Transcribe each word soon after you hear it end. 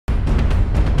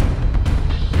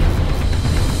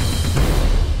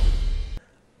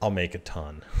I'll make a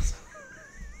ton.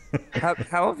 How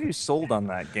have you sold on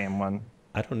that game one?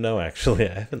 I don't know, actually.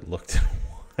 I haven't looked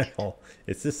in a while.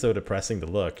 It's just so depressing to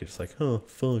look. It's like, oh,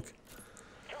 fuck.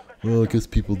 Well, I guess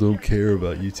people don't care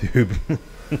about YouTube.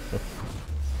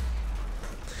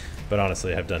 But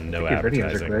honestly, I've done no Your videos are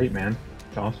advertising. great, man.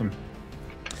 It's awesome.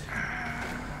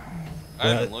 I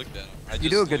haven't looked at them. You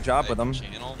do a good job with them.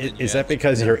 Is that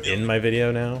because you're in my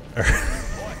video now?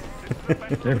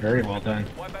 They're very well done.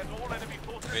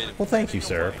 Well, thank you,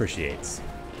 sir. Appreciates.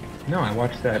 No, I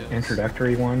watched that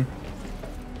introductory one.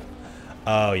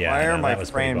 Oh, yeah. Why are no, my that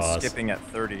was pretty frames boss. skipping at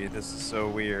 30? This is so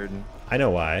weird. I know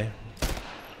why.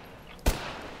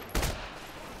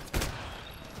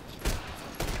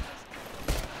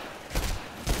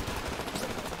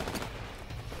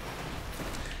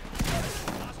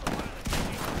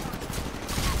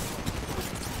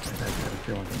 I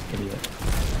feel like an idiot.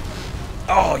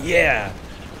 Oh, yeah!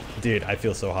 Dude, I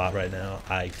feel so hot right now.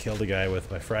 I killed a guy with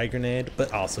my frag grenade,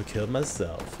 but also killed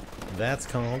myself. That's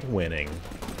called winning.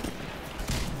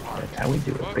 That's how we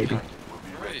do it, baby.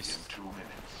 Race.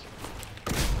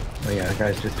 Oh yeah, the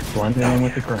guy's just blending in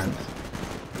with the grunts.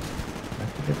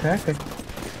 That's a good tactic.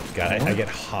 God, I get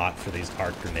hot for these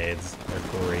arc grenades. They're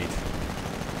great.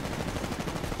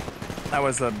 That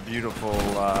was a beautiful,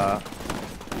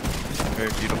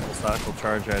 very beautiful satchel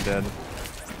charge I did.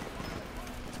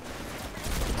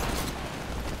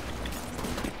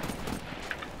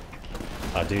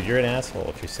 Oh, dude, you're an asshole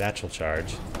if you satchel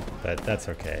charge, but that's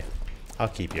okay. I'll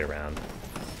keep you around.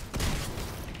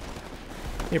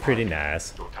 You're pretty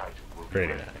nice.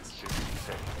 Pretty nice.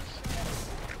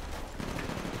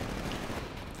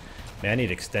 Man, I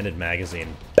need extended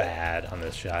magazine bad on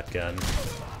this shotgun.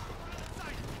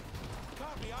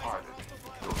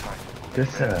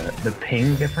 This, the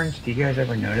ping difference, do you guys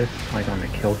ever notice, like on the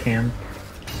kill cam,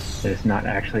 that it's not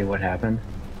actually what happened?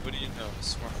 What do you know?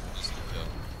 Smart is to kill.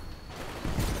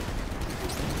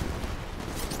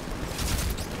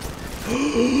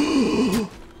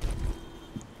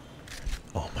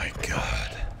 Oh my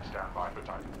god.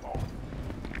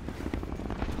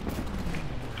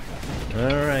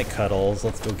 Alright, Cuddles,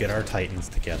 let's go get our Titans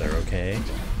together, okay?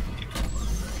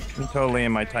 I'm totally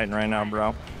in my Titan right now,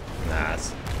 bro.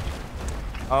 Nice.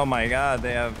 Oh my god,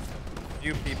 they have a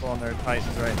few people on their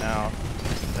Titans right now.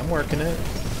 I'm working it.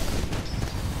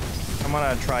 I'm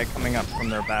gonna try coming up from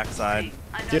their backside.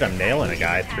 Dude, I'm nailing a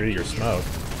guy through your smoke.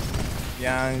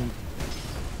 Yeah,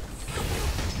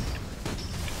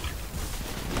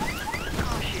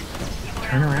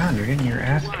 Turn around, you're getting your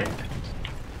ass kicked.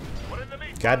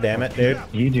 God damn it, dude.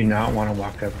 You do not want to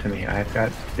walk up to me. I've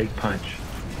got big punch.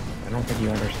 I don't think you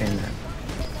understand that.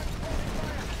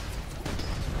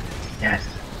 Yes,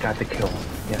 got the kill.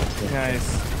 Yes, yes.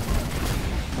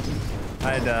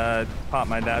 nice. I'd pop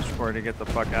my dashboard to get the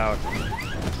fuck out.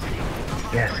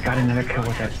 Yes, got another kill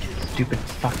with that stupid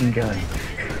fucking gun.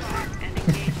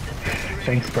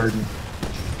 Thanks, Burden.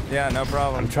 Yeah, no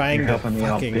problem. I'm trying You're to helping me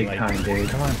out fucking, big like, time, dude.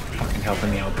 Come on, fucking helping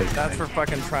me out big That's time. for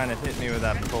fucking trying to hit me with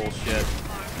that bullshit.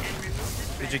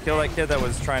 Did you kill that kid that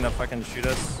was trying to fucking shoot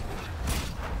us?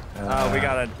 We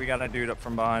got a dude up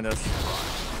from behind us.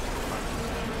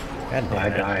 God damn I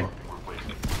it. died.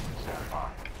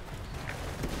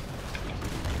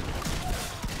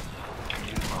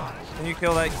 Can you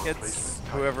kill that kid?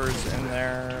 Whoever's in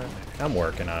there. I'm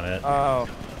working on it. Oh.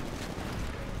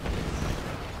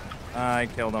 I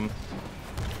killed him.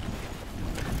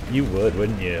 You would,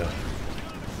 wouldn't you?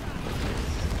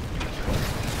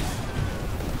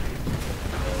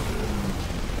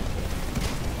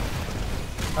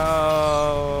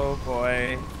 Oh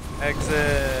boy.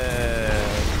 Exit.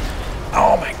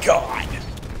 Oh my god!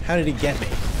 How did he get me?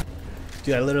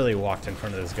 Dude, I literally walked in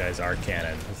front of this guy's arc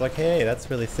cannon. I was like, hey,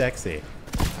 that's really sexy.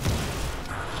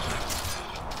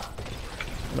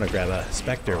 I'm gonna grab a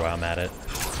Spectre while I'm at it.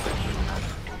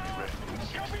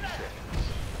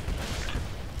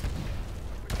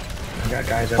 I got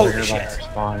guys over Holy here by shit. our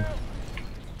spawn.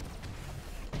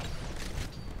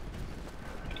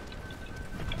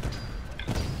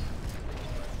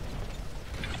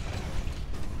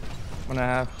 I'm gonna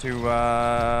have to,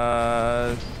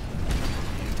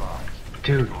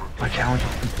 Dude, my challenge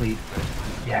is complete.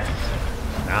 Yes.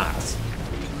 Nice.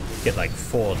 Get like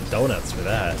 4 donuts for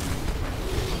that.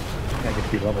 I get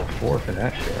to be level 4 for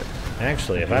that shit.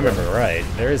 Actually, if I remember right,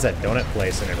 there is that donut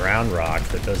place in Round Rock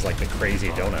that does like the crazy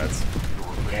donuts.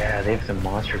 Yeah, they have some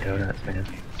monster donuts, man.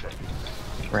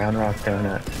 Round Rock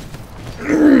donuts.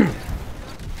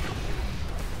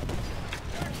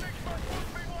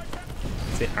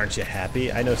 See, aren't you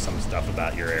happy? I know some stuff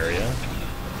about your area.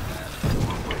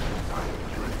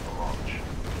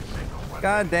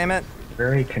 God damn it.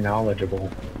 very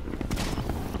knowledgeable.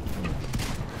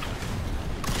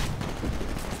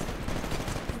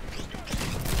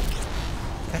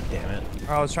 God damn it.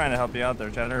 I was trying to help you out there,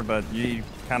 Cheddar, but you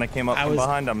kind of came up I from was-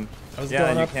 behind him. I was Yeah,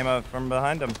 going you up. came up from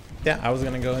behind him. Yeah, I was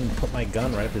gonna go and put my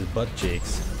gun right up his butt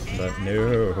cheeks. But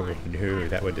no,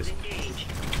 that would just...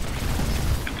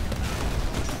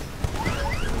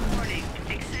 Warning.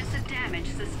 Excessive damage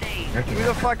sustained. Who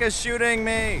the fuck is shooting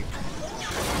me?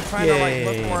 I'm trying to like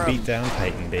look Yay, for him. beat down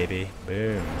Titan, baby.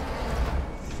 Boom.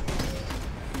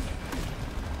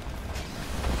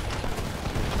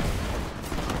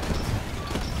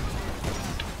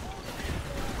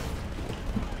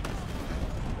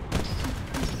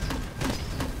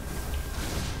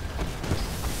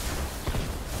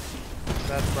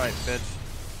 That's right, bitch.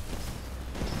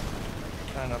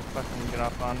 Trying to fucking get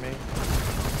up on me.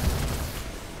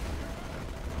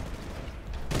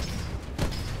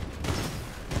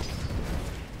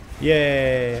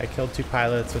 Yay, I killed 2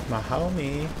 pilots with my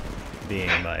homie.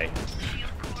 Being like...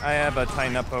 I have a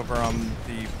Titan up over on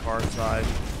the far side.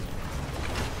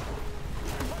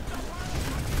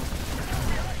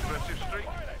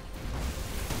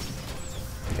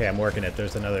 Okay, I'm working it.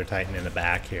 There's another Titan in the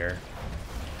back here.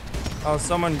 Oh,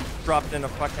 someone dropped in a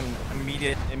fucking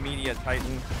immediate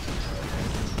Titan.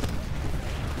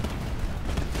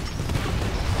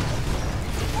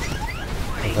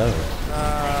 Hello.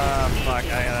 Fuck,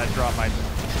 I gotta drop my...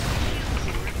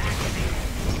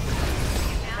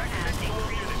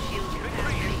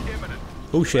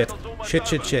 Oh shit.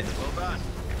 Shit.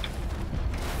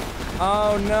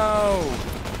 Oh no!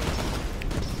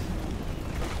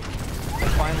 I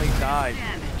finally died.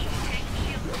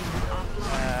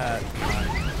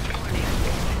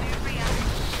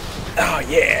 Oh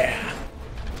yeah!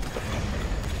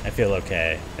 I feel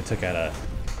okay. I took out a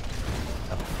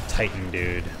Titan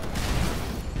dude.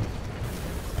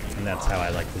 And that's how I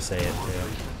like to say it too.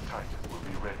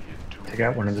 I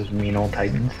got one of those mean old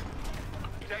Titans.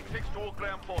 Take 6 to all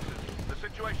ground forces. The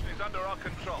situation is under our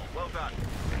control. Well done.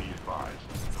 Be advised,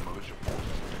 the militia forces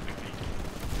have been defeated,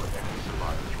 but enemy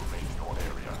survivors remain in your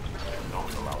area, and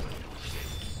don't allow them to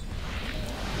escape.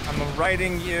 I'm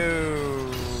writing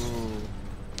you.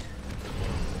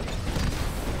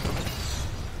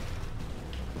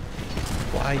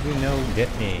 Why you no get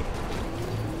me?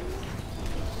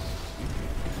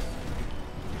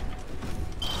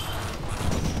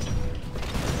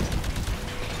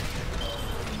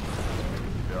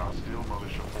 There are still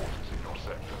militia forces in your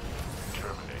sector.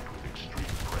 Terminate with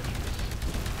extreme prejudice.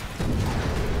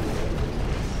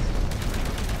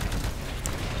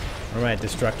 Alright,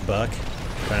 Destruct Buck.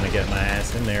 Trying to get my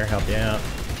ass in there, help you out.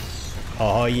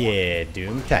 Oh yeah,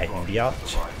 Doom Titan,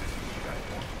 biatch.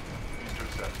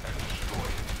 Intercept and destroy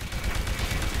it.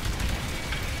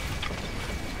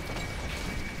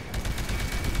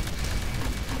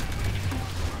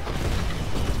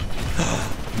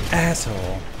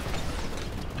 Asshole.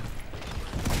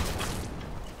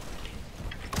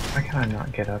 Why can I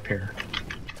not get up here?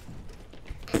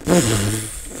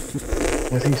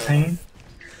 What's he saying?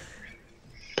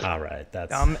 Alright,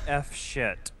 Dumb F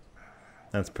shit.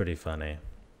 that's pretty funny.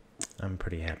 I'm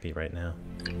pretty happy right now.